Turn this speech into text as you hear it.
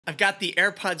I've got the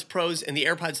AirPods Pros and the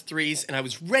AirPods 3s, and I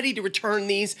was ready to return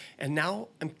these, and now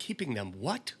I'm keeping them.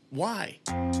 What? Why?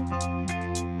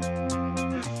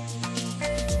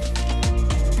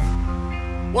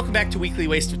 Welcome back to Weekly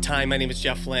Waste of Time. My name is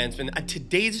Jeff Landsman. On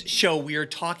today's show, we are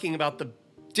talking about the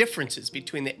differences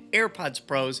between the AirPods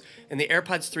Pros and the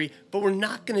AirPods 3, but we're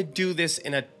not going to do this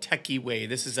in a techie way.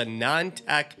 This is a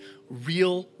non-tech,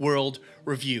 real-world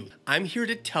review. I'm here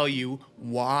to tell you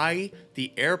why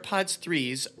the AirPods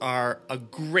 3s are a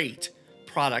great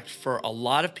product for a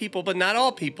lot of people, but not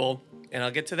all people, and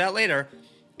I'll get to that later.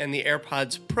 And the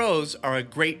AirPods Pros are a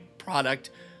great product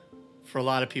for a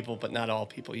lot of people, but not all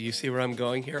people. You see where I'm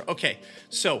going here? Okay,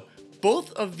 so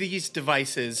both of these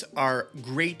devices are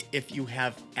great if you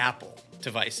have Apple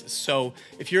devices. So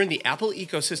if you're in the Apple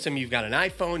ecosystem, you've got an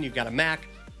iPhone, you've got a Mac,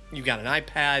 you've got an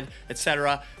iPad,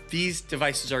 etc. These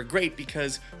devices are great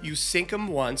because you sync them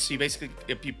once. So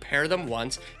you pair them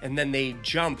once, and then they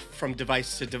jump from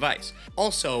device to device.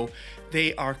 Also,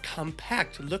 they are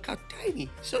compact. Look how tiny,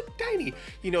 so tiny.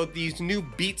 You know, these new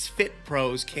Beats Fit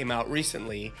Pros came out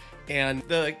recently, and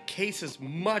the case is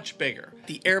much bigger.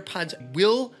 The AirPods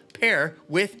will pair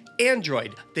with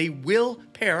Android. They will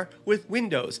pair with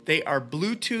Windows. They are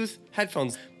Bluetooth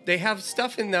headphones. They have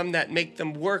stuff in them that make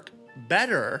them work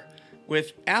better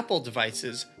with Apple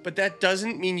devices, but that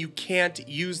doesn't mean you can't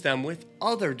use them with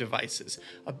other devices.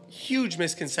 A huge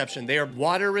misconception. They are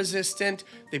water resistant.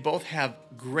 They both have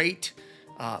great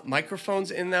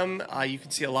microphones in them. You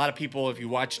can see a lot of people, if you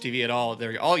watch TV at all,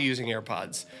 they're all using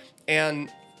AirPods.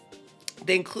 And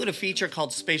they include a feature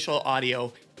called spatial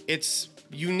audio. It's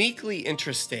uniquely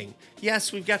interesting.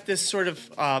 Yes, we've got this sort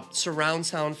of surround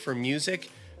sound for music.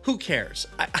 Who cares?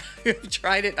 I've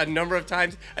tried it a number of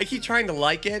times. I keep trying to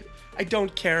like it. I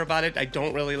don't care about it. I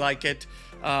don't really like it.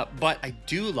 But I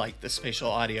do like the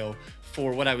spatial audio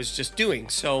for what I was just doing.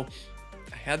 So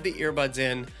I had the earbuds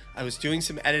in. I was doing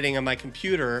some editing on my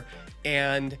computer,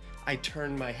 and I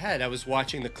turned my head. I was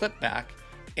watching the clip back,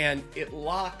 and it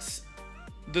locks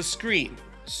the screen.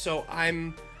 So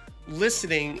I'm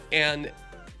listening, and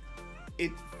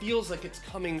it feels like it's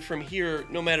coming from here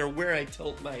no matter where I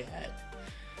tilt my head.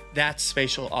 That's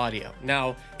spatial audio.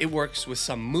 Now, it works with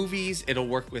some movies. It'll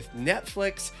work with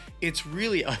Netflix. It's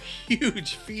really a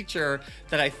huge feature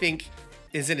that I think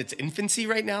is in its infancy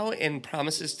right now and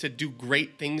promises to do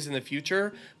great things in the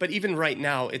future. But even right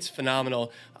now, it's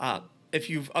phenomenal. If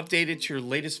you've updated to your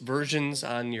latest versions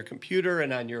on your computer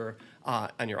and on your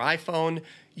iPhone,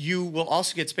 you will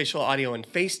also get spatial audio in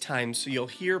FaceTime, so you'll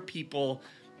hear people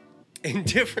in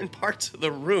different parts of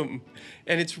the room,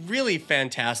 and it's really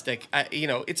fantastic.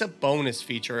 It's a bonus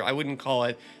feature. I wouldn't call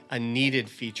it a needed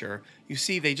feature. You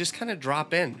see, they just kind of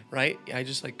drop in, right? I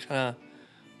just like kind of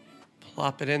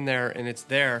plop it in there, and it's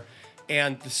there.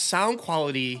 And the sound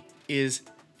quality is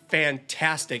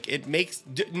fantastic. It makes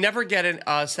never get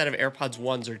a set of AirPods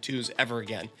 1s or 2s ever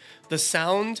again. The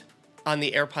sound on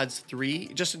the AirPods 3,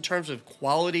 just in terms of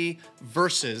quality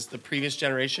versus the previous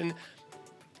generation,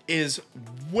 is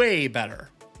way better.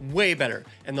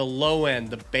 And the low end,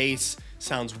 the bass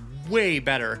sounds way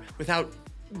better without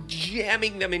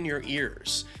jamming them in your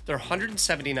ears. They're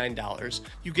 $179.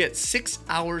 You get 6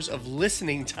 hours of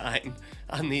listening time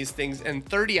on these things and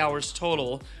 30 hours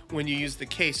total when you use the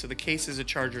case. So the case is a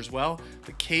charger as well.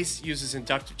 The case uses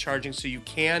inductive charging, so you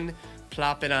can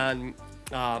plop it on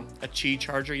a Qi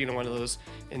charger, one of those,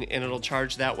 and it'll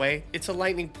charge that way. It's a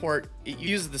lightning port. It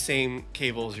uses the same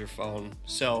cable as your phone,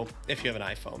 so if you have an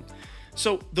iPhone.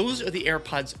 So those are the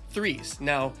AirPods 3s.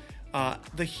 Now,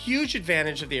 the huge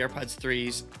advantage of the AirPods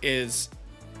 3s is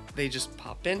they just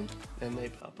pop in and they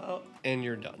pop out and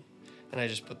you're done. And I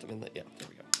just put them in there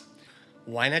we go.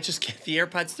 Why not just get the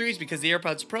AirPods 3s? Because the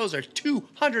AirPods Pros are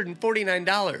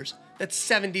 $249. That's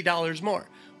 $70 more.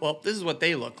 Well, this is what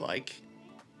they look like.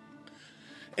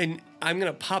 And I'm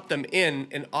going to pop them in,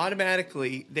 and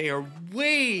automatically they are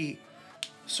way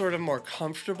sort of more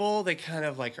comfortable. They kind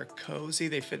of like are cozy.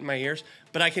 They fit in my ears,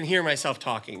 but I can hear myself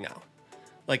talking now.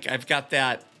 Like I've got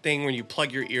that thing when you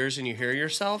plug your ears and you hear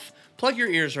yourself. Plug your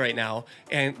ears right now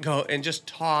and go and just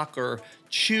talk or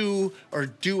chew or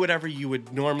do whatever you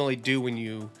would normally do when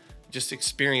you just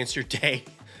experience your day.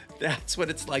 That's what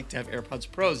it's like to have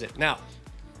AirPods Pros in. Now,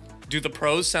 do the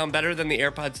Pros sound better than the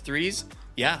AirPods 3s?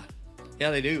 Yeah,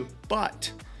 they do.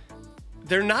 But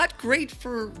they're not great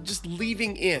for just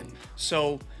leaving in.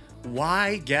 So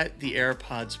why get the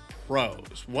AirPods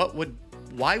Pros?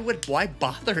 Why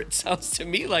bother? It sounds to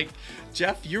me like,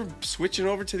 Jeff, you're switching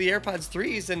over to the AirPods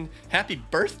 3s and happy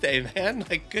birthday, man.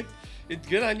 Like,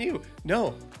 good on you.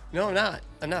 No, I'm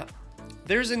not.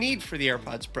 There's a need for the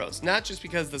AirPods Pros, not just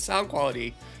because the sound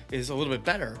quality is a little bit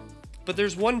better. But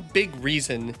there's one big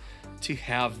reason to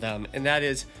have them, and that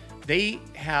is they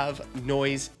have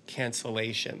noise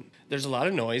cancellation. There's a lot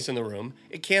of noise in the room.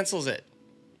 It cancels it.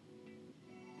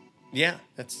 Yeah,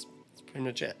 that's pretty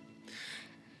much it.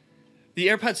 The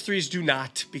AirPods 3s do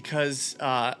not, because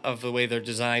of the way they're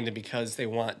designed and because they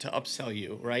want to upsell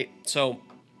you, right? So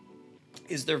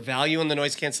is there value in the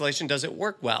noise cancellation? Does it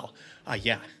work well?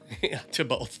 Yeah, to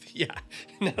both. Yeah,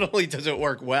 not only does it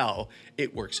work well,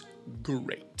 it works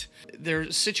great. There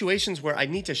are situations where I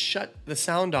need to shut the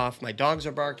sound off. My dogs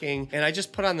are barking, and I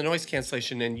just put on the noise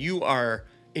cancellation, and you are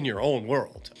in your own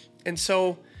world. And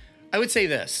so I would say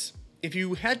this. If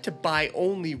you had to buy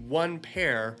only one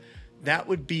pair, that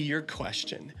would be your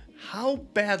question. How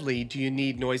badly do you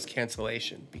need noise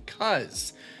cancellation?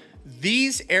 Because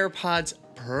these AirPods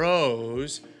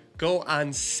Pros go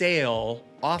on sale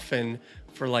often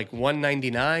for like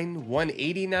 $199,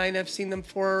 $189. I've seen them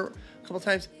for a couple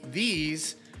times.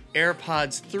 These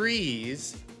AirPods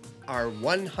 3s are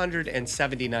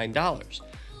 $179.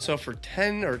 So for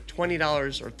 $10 or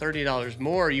 $20 or $30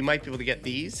 more, you might be able to get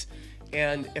these.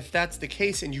 And if that's the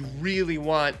case and you really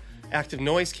want active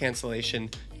noise cancellation,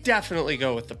 definitely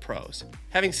go with the Pros.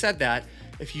 Having said that,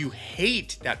 if you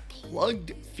hate that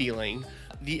plugged feeling,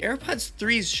 the AirPods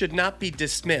 3s should not be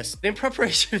dismissed. In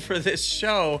preparation for this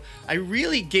show, I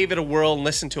really gave it a whirl and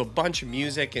listened to a bunch of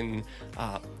music and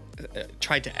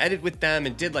tried to edit with them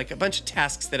and did like a bunch of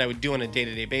tasks that I would do on a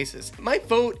day-to-day basis. My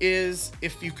vote is,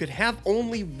 if you could have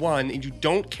only one and you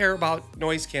don't care about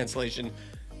noise cancellation,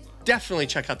 definitely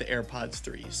check out the AirPods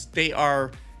 3s. They are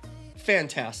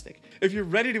fantastic. If you're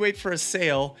ready to wait for a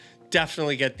sale,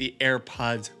 definitely get the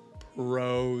AirPods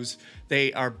Pros.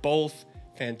 They are both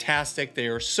fantastic. They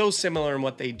are so similar in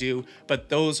what they do, but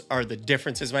those are the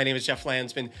differences. My name is Jeff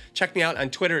Landsman. Check me out on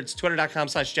Twitter. It's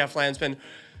twitter.com/Jeff Landsman.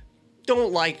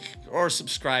 Don't like or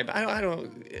subscribe. I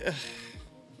don't.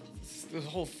 The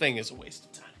whole thing is a waste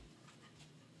of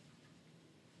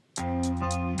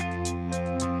time.